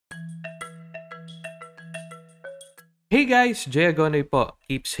Hey guys, Agonoy po,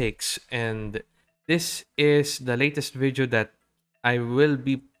 keepsakes, and this is the latest video that I will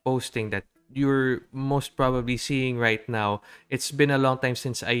be posting that you're most probably seeing right now. It's been a long time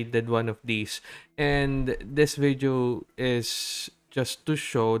since I did one of these, and this video is just to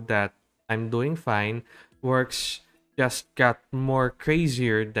show that I'm doing fine. Works just got more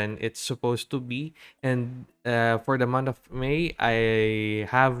crazier than it's supposed to be, and for the month of May, I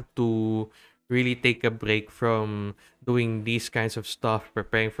have to really take a break from doing these kinds of stuff,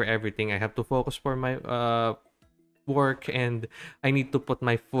 preparing for everything. I have to focus for my work, and I need to put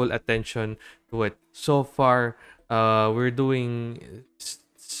my full attention to it. So far, we're doing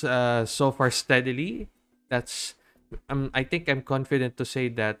so far steadily. That's I think I'm confident to say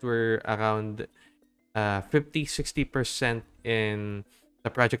that we're around 50-60% in the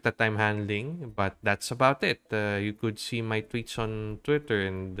project that I'm handling, but that's about it. You could see my tweets on Twitter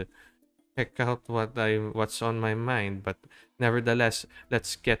and check out what's on my mind. But nevertheless,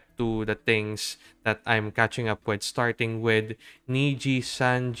 let's get to the things that I'm catching up with, starting with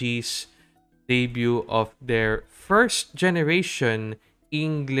Nijisanji's debut of their first generation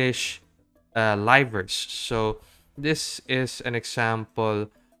English livers. So this is an example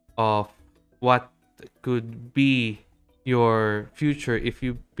of what could be your future if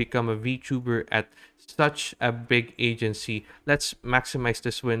you become a VTuber at such a big agency. Let's maximize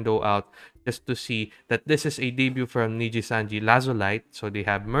this window out just to see that this is a debut from Nijisanji Lazulite. So they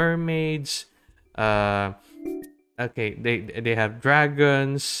have mermaids. Uh, okay, they have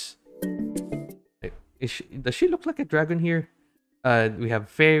dragons. Does she look like a dragon here? We have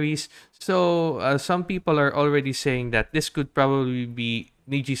fairies. So some people are already saying that this could probably be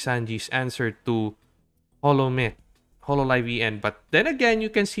Nijisanji's answer to Holomit, Hololive EN. But then again, you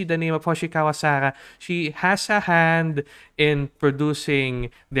can see the name of Hoshikawa Sara. She has a hand in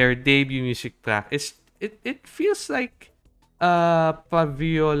producing their debut music track. It feels like Pavolia.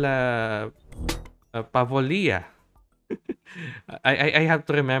 I have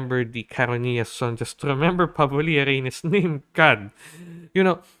to remember the Caronia song just to remember Pavolia Reyna's name. God, you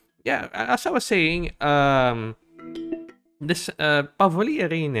know, yeah. As I was saying, this Pavolia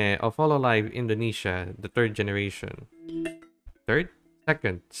Reyne of Hololive Indonesia, the third generation, third,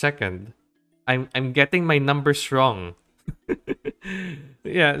 second. I'm getting my numbers wrong.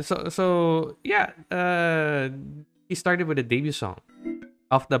 Yeah. So yeah. He started with a debut song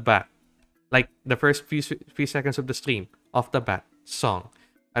off the bat, like the first few seconds of the stream, off the bat song.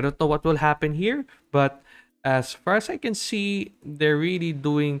 I don't know what will happen here, but as far as I can see, they're really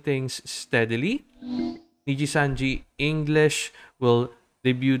doing things steadily. Nijisanji English will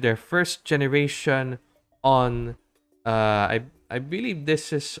debut their first generation on I believe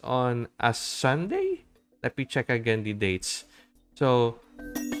this is on a Sunday. Let me check again the dates. So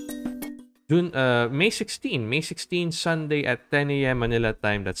May 16 Sunday at 10 a.m. Manila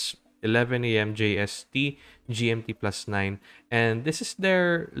time. That's 11 a.m. JST GMT plus 9, and this is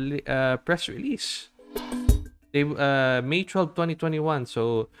their press release. They May 12, 2021.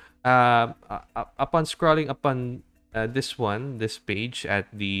 So upon scrolling upon this page at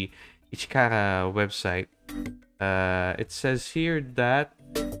the Ichikara website, it says here that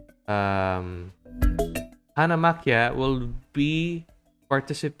um, Hanamakia will be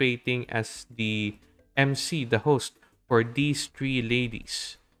participating as the MC, the host for these three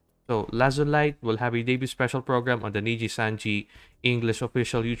ladies. So Lazulite will have a debut special program on the Nijisanji English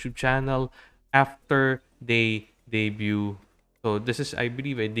official YouTube channel after they debut. So this is, I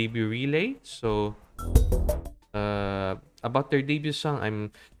believe, a debut relay. So about their debut song,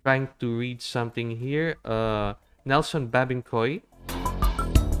 I'm trying to read something here. Nelson Babinkoy.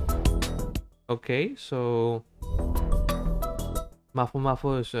 Okay, so Mafu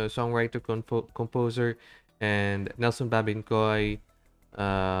Mafu is a songwriter, composer, and Nelson Babinkoy.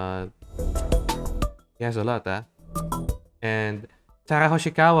 Uh, he has a lot, and Tara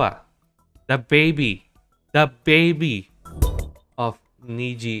Hoshikawa, the baby of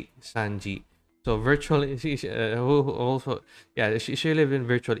Nijisanji. So virtual, who also, yeah, she lived in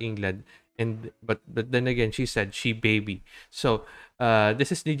virtual England, and but then again, she said she baby. So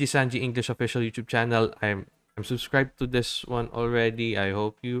this is Nijisanji English official YouTube channel. I'm subscribed to this one already. I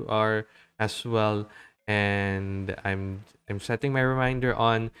hope you are as well, and I'm setting my reminder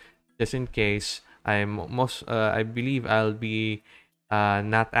on just in case. I believe I'll be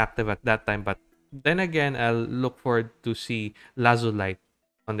not active at that time, but then again, I'll look forward to see Lazulite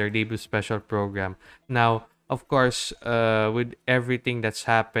on their debut special program. Now, of course, with everything that's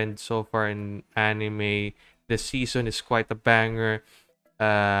happened so far in anime, this season is quite a banger.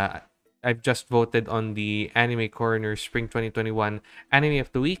 I've just voted on the Anime Corner Spring 2021 Anime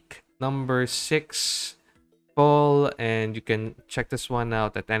of the Week number 6. full, and you can check this one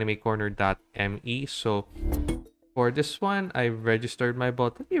out at animecorner.me. So for this one, I registered my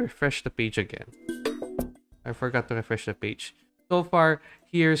bot. Let me refresh the page again. I forgot to refresh the page. So far,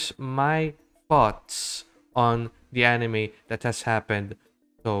 here's my thoughts on the anime that has happened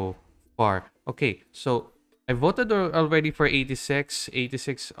so far. Okay, so I voted already for 86.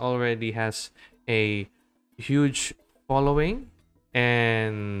 86 already has a huge following,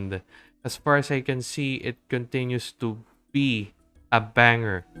 and as far as I can see, it continues to be a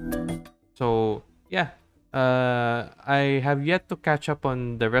banger. So yeah, I have yet to catch up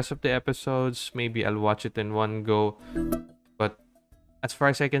on the rest of the episodes. Maybe I'll watch it in one go. But as far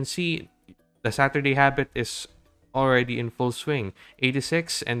as I can see, the Saturday habit is already in full swing.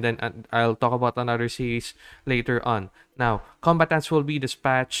 86, and then I'll talk about another series later on. Now, combatants will be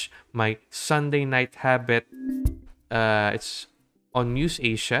dispatched. My Sunday night habit, it's on News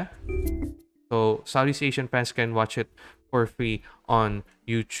Asia. So Southeast Asian fans can watch it for free on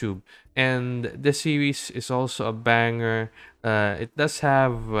YouTube. And this series is also a banger. It does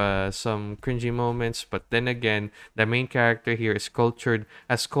have some cringy moments, but then again, the main character here is cultured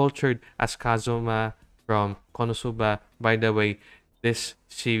as Kazuma from Konosuba. By the way, this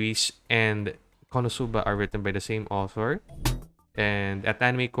series and Konosuba are written by the same author. And at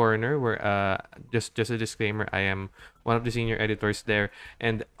Anime Corner, where just a disclaimer, I am one of the senior editors there.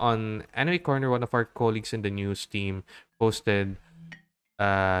 And on Anime Corner, one of our colleagues in the news team posted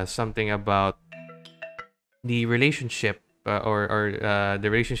something about the relationship or the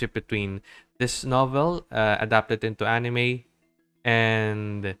relationship between this novel adapted into anime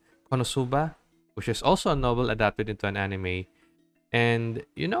and Konosuba, which is also a novel adapted into an anime. And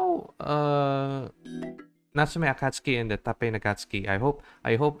Natsume Akatsuki and the Tape Nakatsuki. I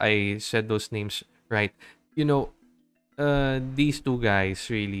hope I said those names right. These two guys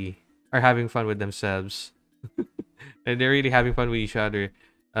really are having fun with themselves. And they're really having fun with each other.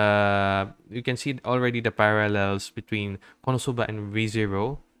 You can see already the parallels between Konosuba and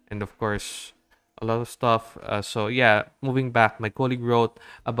ReZero, and of course a lot of stuff. So yeah, moving back, my colleague wrote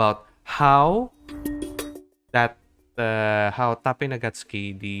about how Tape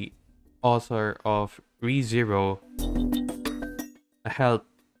Nagatsuki, the author of ReZero, helped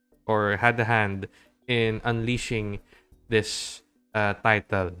or had a hand in unleashing this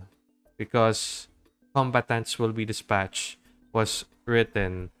title, because Combatants Will Be Dispatched was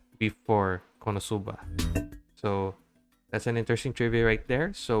written before Konosuba. So that's an interesting trivia right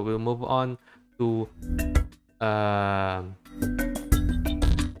there. So we'll move on to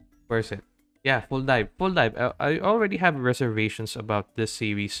where's it? Yeah, Full Dive. Full Dive. I already have reservations about this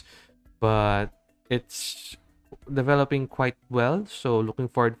series, but it's developing quite well. So looking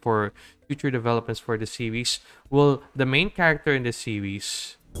forward for future developments for the series. Will the main character in the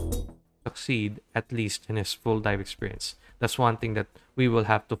series succeed, at least in his Full Dive experience? That's one thing that we will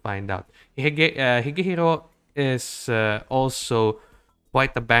have to find out. Higehiro is also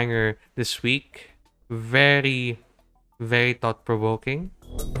quite a banger this week. Very, very thought-provoking.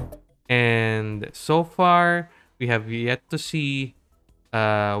 And so far, we have yet to see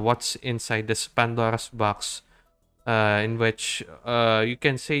what's inside this Pandora's box, in which you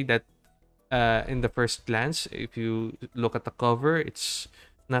can say that in the first glance, if you look at the cover, it's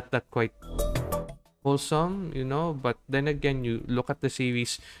not that quite wholesome, but then again, you look at the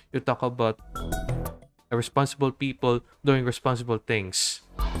series, you talk about responsible people doing responsible things.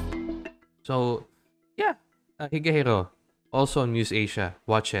 So yeah, Higehiro, also on News Asia,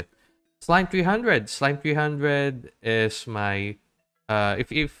 watch it. Slime 300 is my if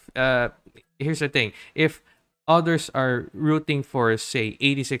here's the thing, if others are rooting for, say,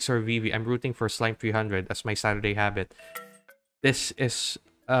 86 or VV, I'm rooting for Slime 300 as my Saturday habit. This is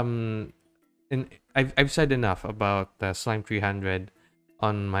and I've said enough about Slime 300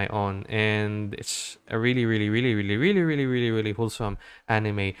 on my own, and it's a really, really, really, really, really, really, really, really wholesome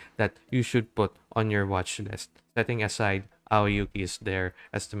anime that you should put on your watch list. Setting aside Aoyuki is there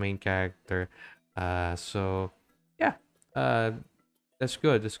as the main character. So yeah, that's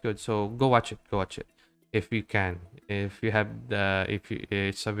good. That's good. So go watch it. Go watch it if you can. If you have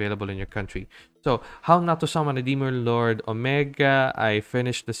it's available in your country. So How Not to Summon a Demon Lord Omega. I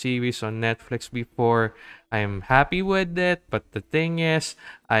finished the series on Netflix before. I am happy with it, but the thing is,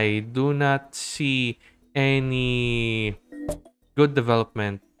 I do not see any good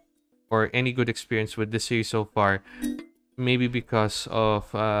development or any good experience with this series so far. Maybe because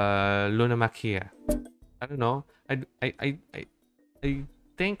of Luna Makia. I don't know. I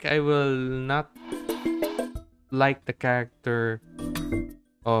think I will not like the character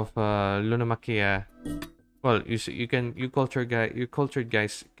of Luna Makia. Well, you cultured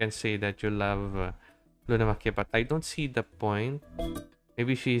guys can say that you love Lunamaki, but I don't see the point.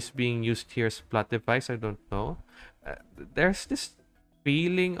 Maybe she's being used here as plot device. I don't know. There's this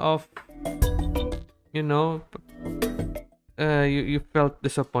feeling of, you know, you felt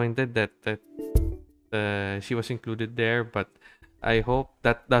disappointed that she was included there, but I hope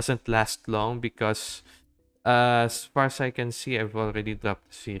that doesn't last long because as far as I can see, I've already dropped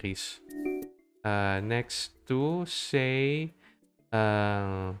the series. Next to say,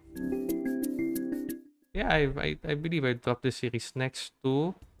 uh, yeah, I believe I dropped the series next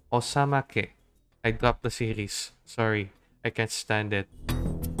to Osamake. I dropped the series. Sorry, I can't stand it.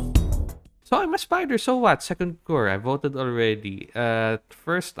 So I'm a spider, so what? Second core, I voted already.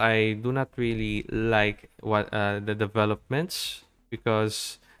 First, I do not really like what the developments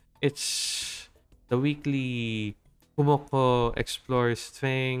because it's the weekly Kumoko explores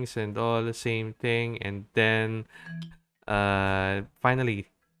things and all the same thing, and then finally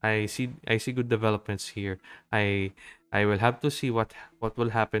I see good developments here. I I will have to see what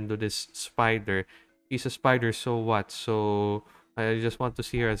will happen to this spider. He's a spider, so what? So I just want to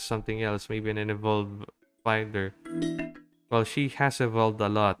see her as something else, maybe an evolved spider. Well, she has evolved a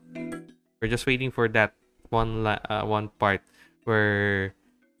lot. We're just waiting for that one part where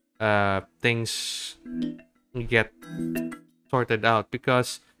things get sorted out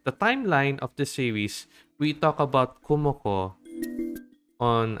because the timeline of the series, we talk about Kumoko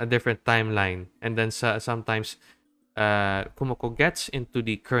on a different timeline, and then sometimes Kumoko gets into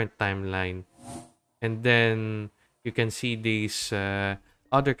the current timeline, and then you can see these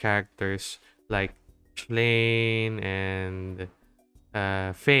other characters like Shlain and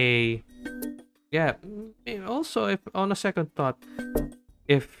Faye. Yeah, also, if on a second thought,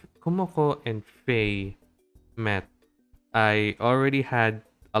 if Kumoko and Faye met, I already had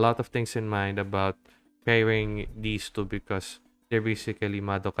a lot of things in mind about pairing these two because they're basically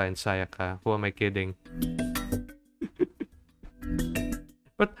Madoka and Sayaka. Who am I kidding?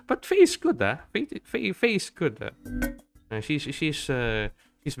 But Faye is good, ah. Faye is good, ah.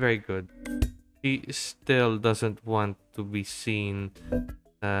 She's very good. She still doesn't want to be seen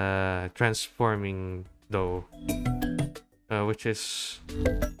transforming though, which is,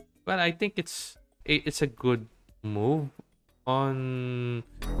 well, I think it's a good move on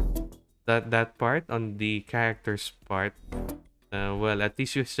that part, on the character's part. Well, at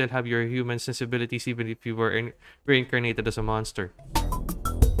least you still have your human sensibilities even if you were reincarnated as a monster.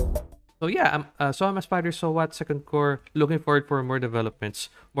 So yeah, I'm a spider. So what? Second core. Looking forward for more developments,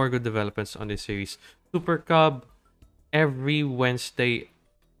 more good developments on this series. Super Cub every Wednesday.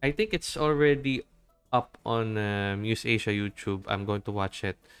 I think it's already up on Muse Asia YouTube. I'm going to watch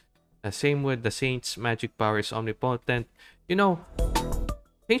it. Same with the Saints Magic Power is Omnipotent. You know,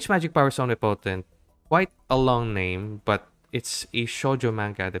 Saints Magic Power is Omnipotent. Quite a long name, but it's a shoujo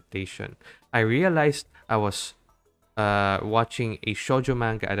manga adaptation. I realized I was watching a shoujo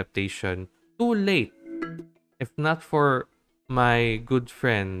manga adaptation too late. If not for my good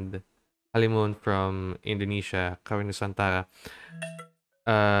friend Halimun from Indonesia, Kawin Nusantara,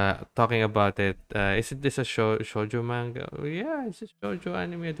 talking about it. Isn't this a shoujo manga? Oh, yeah, it's a shoujo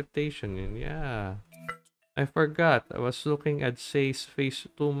anime adaptation. And yeah, I forgot. I was looking at Sei's face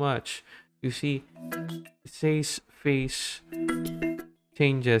too much. You see, Sei's face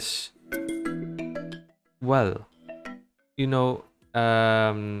changes. Well, you know,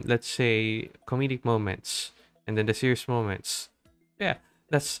 let's say comedic moments and then the serious moments. Yeah,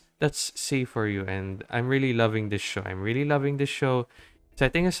 that's safe for you. And I'm really loving this show. I'm really loving this show.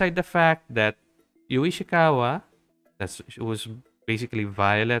 Setting aside the fact that Yui Ishikawa, who was basically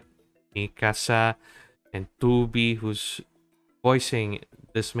Violet, Mikasa, and Tubi, who's voicing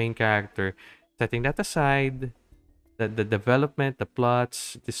this main character. Setting that aside, the development, the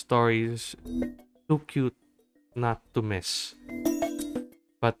plots, the stories, too cute not to miss.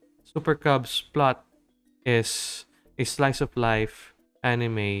 But Super Cub's plot is a slice of life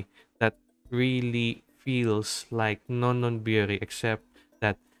anime that really feels like non-Biori, except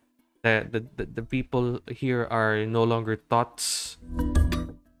that the people here are no longer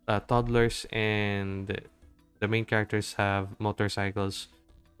toddlers, and the main characters have motorcycles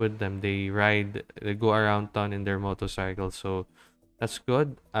with them. They go around town in their motorcycles. So that's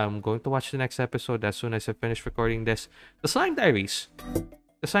good. I'm going to watch the next episode as soon as I finish recording this. The Slime Diaries.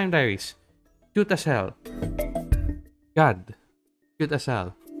 The Slime Diaries. Cute as hell. God. Cute as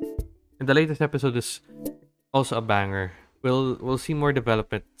hell. And the latest episode is also a banger. We'll see more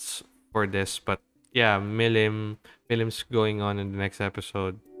developments for this, but yeah, Milim's going on in the next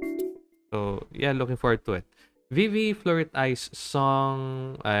episode. So yeah, looking forward to it. Vivi Florit Ice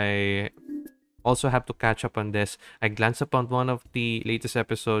song. I also have to catch up on this. I glanced upon one of the latest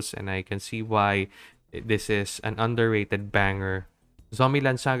episodes and I can see why This is an underrated banger.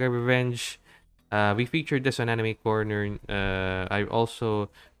 Zombieland Saga Revenge. We featured this on Anime Corner. I also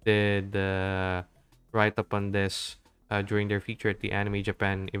did write up on this during their feature at the Anime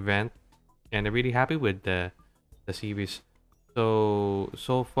Japan event, and I'm really happy with the series. So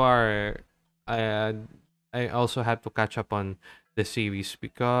far, I I also have to catch up on the series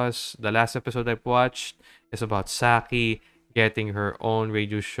because the last episode I've watched is about Saki getting her own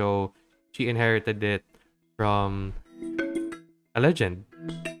radio show. She inherited it from a legend.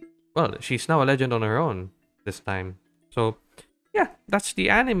 Well, she's now a legend on her own this time. So yeah, that's the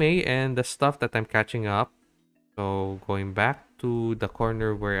anime and the stuff that I'm catching up. So going back to the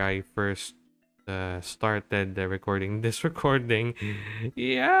corner where I first started recording this recording,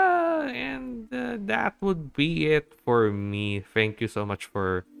 yeah, and that would be it for me. Thank you so much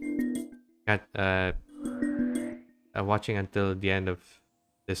for at, watching until the end of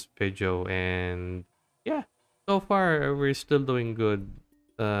this video, and yeah, so far we're still doing good.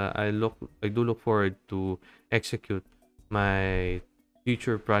 I do look forward to execute my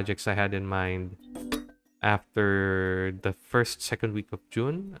future projects I had in mind after the first second week of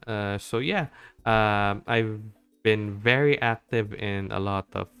June. So yeah, I've been very active in a lot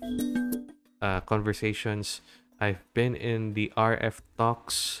of conversations. I've been in the RF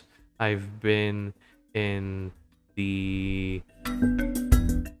talks. I've been in the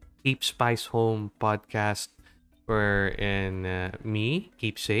Keep Spice Home podcast, wherein me,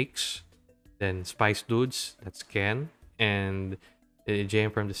 Keepsakes, then Spice Dudes, that's Ken, and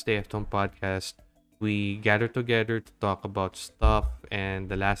JM from the Stay at Home podcast. We gather together to talk about stuff, and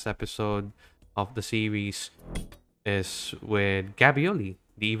the last episode of the series is with Gabioli,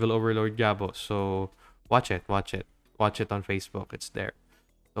 the evil overlord Gabo. So watch it, watch it on Facebook. It's there.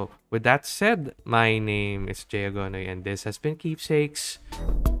 So with that said, my name is Jay Agonoy, and this has been Keepsakes.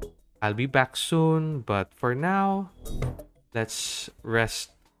 I'll be back soon, but for now, let's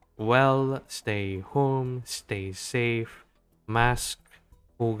rest well, stay home, stay safe, mask,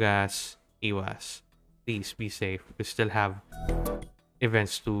 hugas, iwas. Please be safe. We still have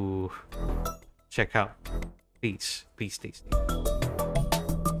events to check out. Please stay safe.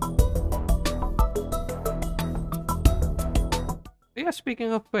 Yeah,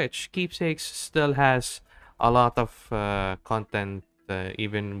 speaking of which, Keepsakes still has a lot of content,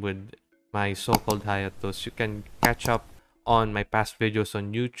 even with my so-called hiatus. You can catch up on my past videos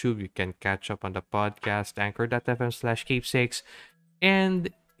on YouTube. You can catch up on the podcast, anchor.fm/keepsakes.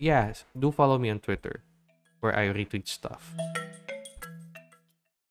 And yes, do follow me on Twitter where I retweet stuff.